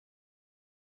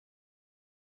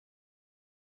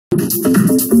It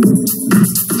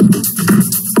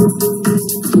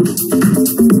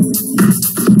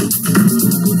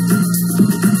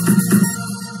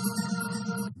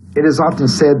is often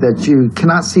said that you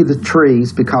cannot see the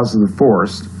trees because of the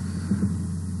forest.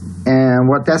 And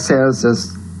what that says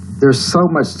is there's so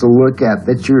much to look at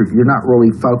that you're not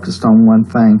really focused on one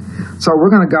thing. So we're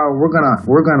gonna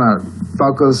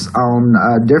focus on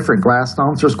different glass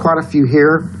domes. There's quite a few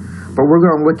here, but we're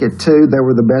gonna look at two. They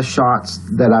were the best shots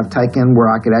that I've taken where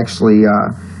I could actually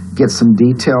get some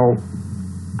detail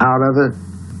out of it.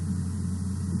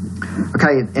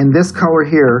 Okay, in this color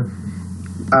here,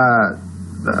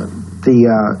 the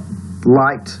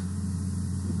light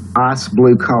ice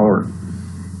blue color,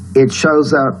 it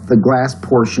shows up the glass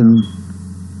portion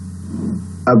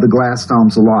of the glass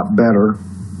domes a lot better.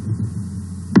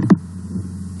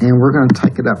 And we're going to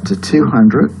take it up to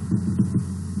 200.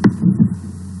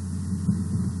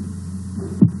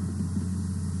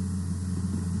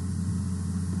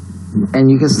 And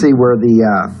you can see where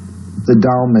the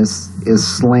dome is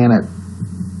slanted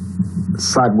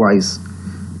sideways.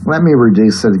 Let me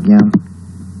reduce it again.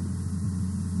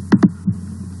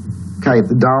 Okay,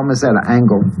 the dome is at an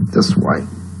angle this way.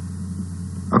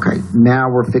 Okay, now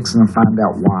we're fixing to find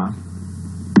out why.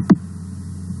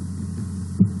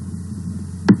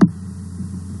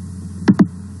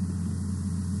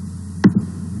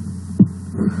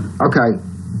 Okay,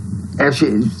 if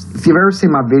you've ever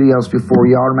seen my videos before,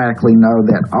 you automatically know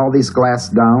that all these glass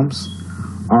domes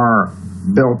are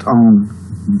built on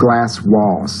glass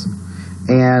walls.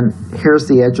 And here's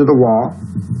the edge of the wall,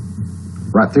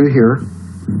 right through here.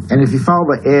 And if you follow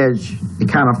the edge, it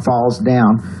kind of falls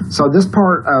down. So this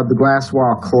part of the glass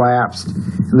wall collapsed,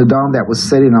 and the dome that was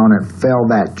sitting on it fell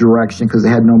that direction because it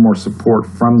had no more support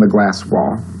from the glass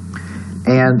wall.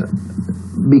 And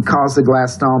because the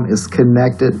glass dome is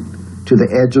connected to the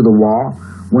edge of the wall,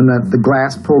 when the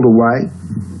glass pulled away,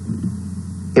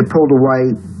 it pulled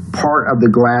away part of the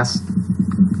glass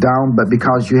dome, but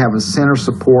because you have a center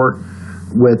support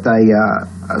with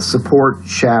a support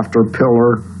shaft or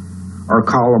pillar or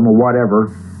column or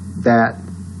whatever that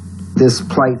this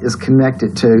plate is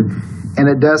connected to, and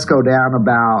it does go down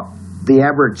about, the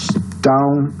average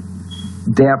dome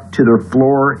depth to the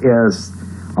floor is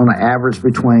on an average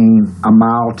between 1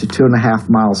 mile to 2.5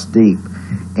 miles deep,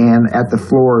 and at the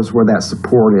floor is where that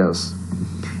support is.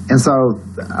 And so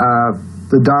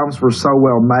the domes were so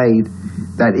well made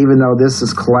that even though this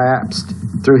is collapsed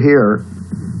through here,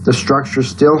 the structure's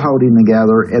still holding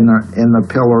together, and the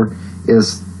pillar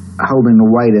is holding the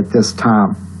weight at this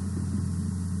time.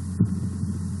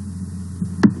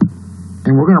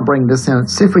 And we're going to bring this in,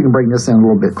 see if we can bring this in a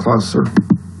little bit closer.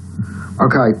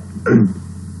 Okay,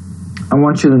 I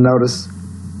want you to notice,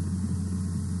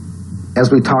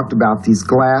 as we talked about these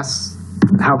glass,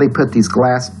 how they put these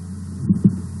glass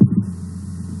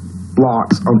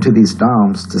blocks onto these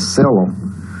domes to seal them,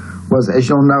 was, as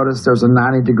you'll notice, there's a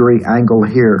 90-degree angle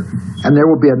here, and there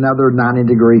will be another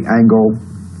 90-degree angle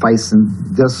facing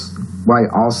this way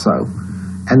also.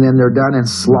 And then they're done in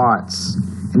slots,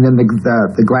 and then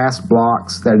the glass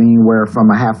blocks that are anywhere from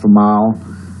 1/2 mile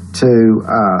to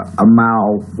 1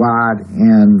 mile wide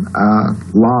and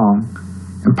long,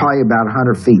 and probably about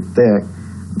 100 feet thick.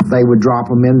 They would drop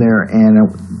them in there, and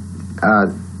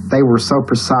they were so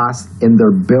precise in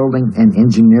their building and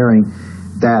engineering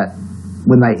that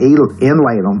when they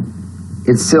inlaid them,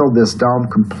 it sealed this dome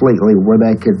completely, where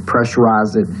they could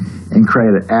pressurize it and create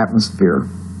an atmosphere.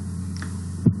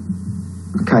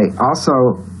 Okay,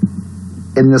 also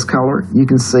in this color, you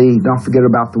can see, don't forget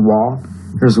about the wall.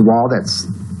 Here's a wall that's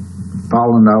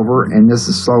fallen over, and this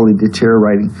is slowly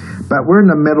deteriorating. But we're in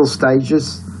the middle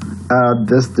stages of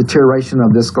this deterioration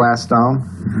of this glass dome,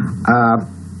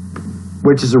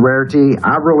 which is a rarity.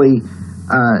 I really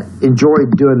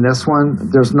enjoyed doing this one.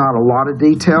 There's not a lot of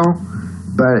detail,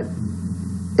 but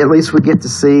at least we get to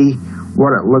see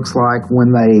what it looks like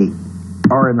when they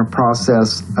are in the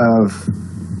process of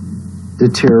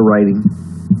deteriorating.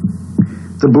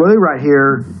 The blue right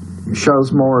here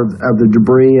shows more of the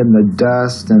debris and the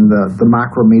dust and the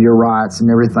micrometeorites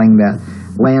and everything that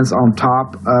lands on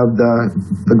top of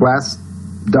the glass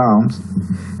domes.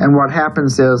 And what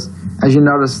happens is, as you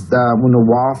notice, when the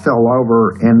wall fell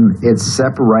over and it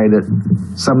separated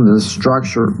some of the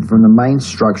structure from the main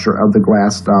structure of the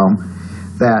glass dome,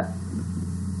 that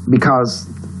because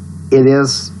it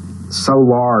is so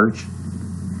large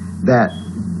that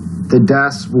the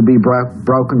dust will be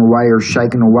broken away or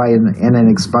shaken away, and it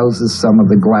exposes some of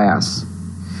the glass.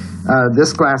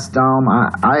 This glass dome,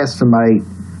 I estimate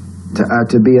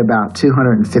to be about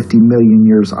 250 million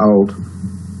years old,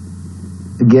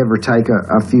 give or take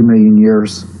a few million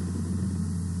years.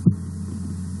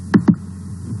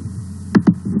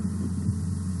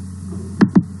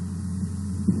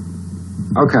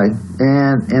 Okay,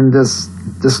 and in this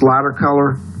lighter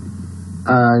color,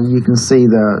 you can see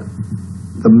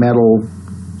the metal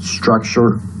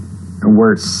structure and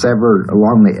where it's severed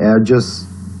along the edges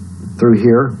through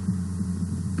here.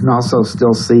 You can also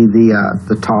still see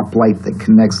the top plate that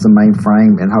connects the main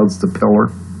frame and holds the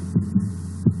pillar.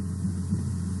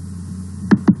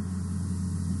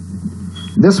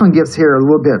 This one gives here a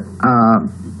little bit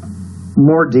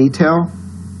more detail.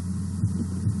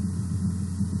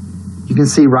 You can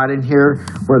see right in here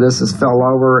where this has fell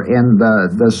over and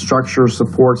the structure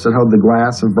supports that hold the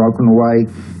glass have broken away,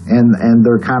 and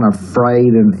they're kind of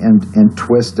frayed and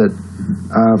twisted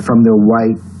from their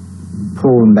weight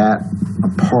pulling that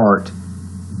apart.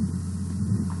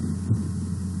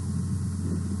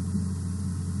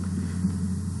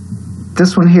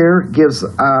 This one here gives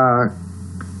a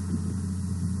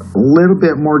little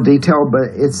bit more detail,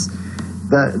 but it's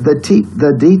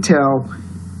the detail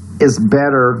is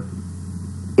better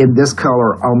in this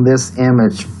color on this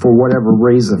image for whatever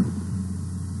reason.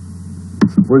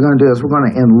 What we're going to do is we're going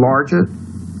to enlarge it,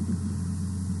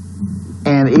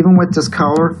 and even with this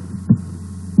color,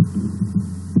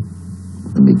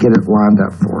 let me get it lined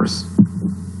up for us.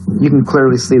 You can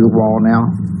clearly see the wall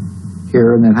now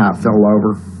here, and then how it fell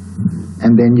over,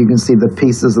 and then you can see the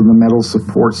pieces of the metal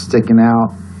support sticking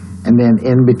out, and then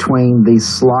in between these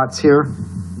slots here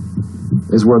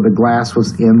is where the glass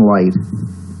was inlaid.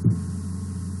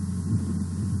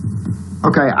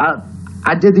 Okay,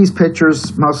 I did these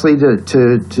pictures mostly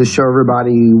to show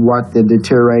everybody what the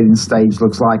deteriorating stage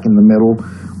looks like in the middle,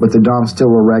 with the dome still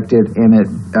erected and it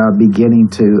beginning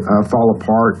to fall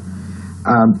apart.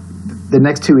 The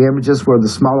next two images were the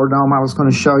smaller dome I was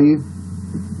going to show you,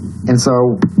 and so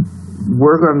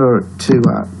we're going to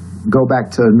go back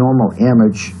to a normal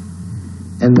image.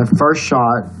 In the first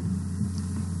shot,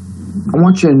 I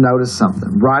want you to notice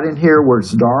something. Right in here where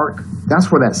it's dark, that's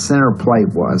where that center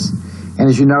plate was. And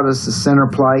as you notice, the center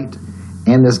plate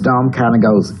and this dome kind of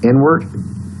goes inward.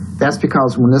 That's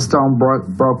because when this dome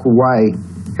broke away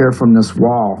here from this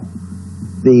wall,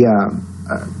 the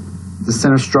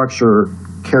center structure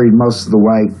carried most of the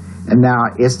weight, and now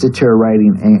it's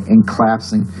deteriorating and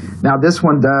collapsing. Now this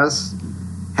one does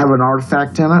have an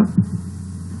artifact in it,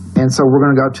 and so we're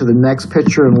going to go to the next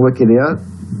picture and look at it,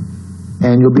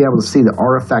 and you'll be able to see the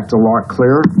artifact a lot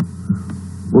clearer.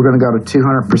 We're going to go to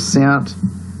 200%.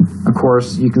 Of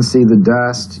course, you can see the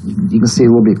dust. You can see a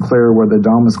little bit clearer where the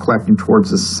dome is collecting towards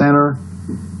the center.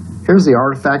 Here's the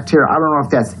artifact here. I don't know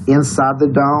if that's inside the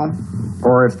dome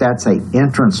or if that's an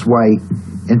entranceway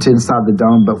into inside the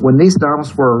dome, but when these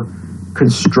domes were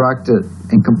constructed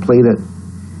and completed,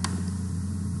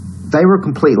 they were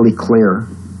completely clear.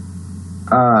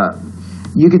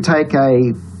 You could take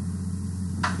a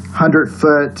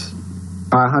 100-foot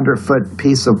by 100-foot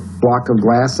piece of block of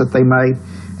glass that they made,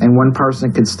 and one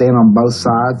person could stand on both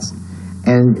sides,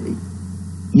 and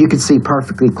you could see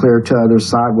perfectly clear to the other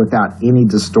side without any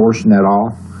distortion at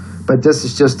all. But this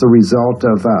is just the result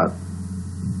of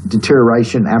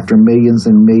deterioration after millions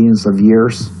and millions of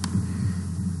years.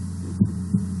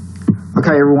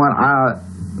 Okay, everyone, I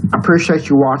appreciate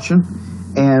you watching,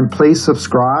 and please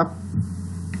subscribe.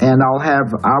 And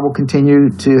I will continue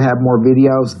to have more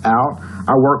videos out.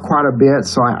 I work quite a bit,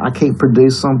 so I can't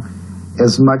produce them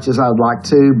as much as I'd like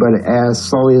to, but as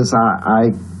slowly as I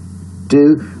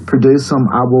do produce them,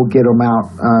 I will get them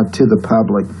out to the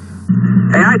public.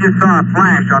 Hey, I just saw a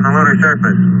flash on the lunar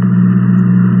surface.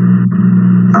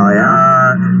 Oh,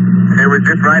 yeah? It was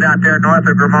just right out there north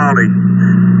of Grimaldi.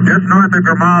 Just north of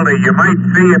Grimaldi. You might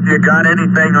see if you got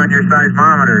anything on your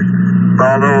seismometers,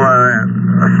 although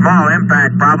a small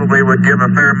impact probably would give a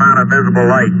fair amount of visible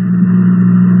light.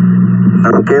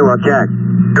 Okay, we'll check.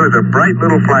 There was a bright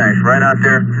little flash right out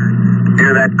there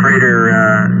near that crater.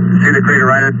 See the crater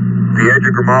right at the edge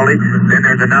of Grimaldi? Then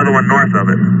there's another one north of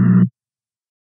it.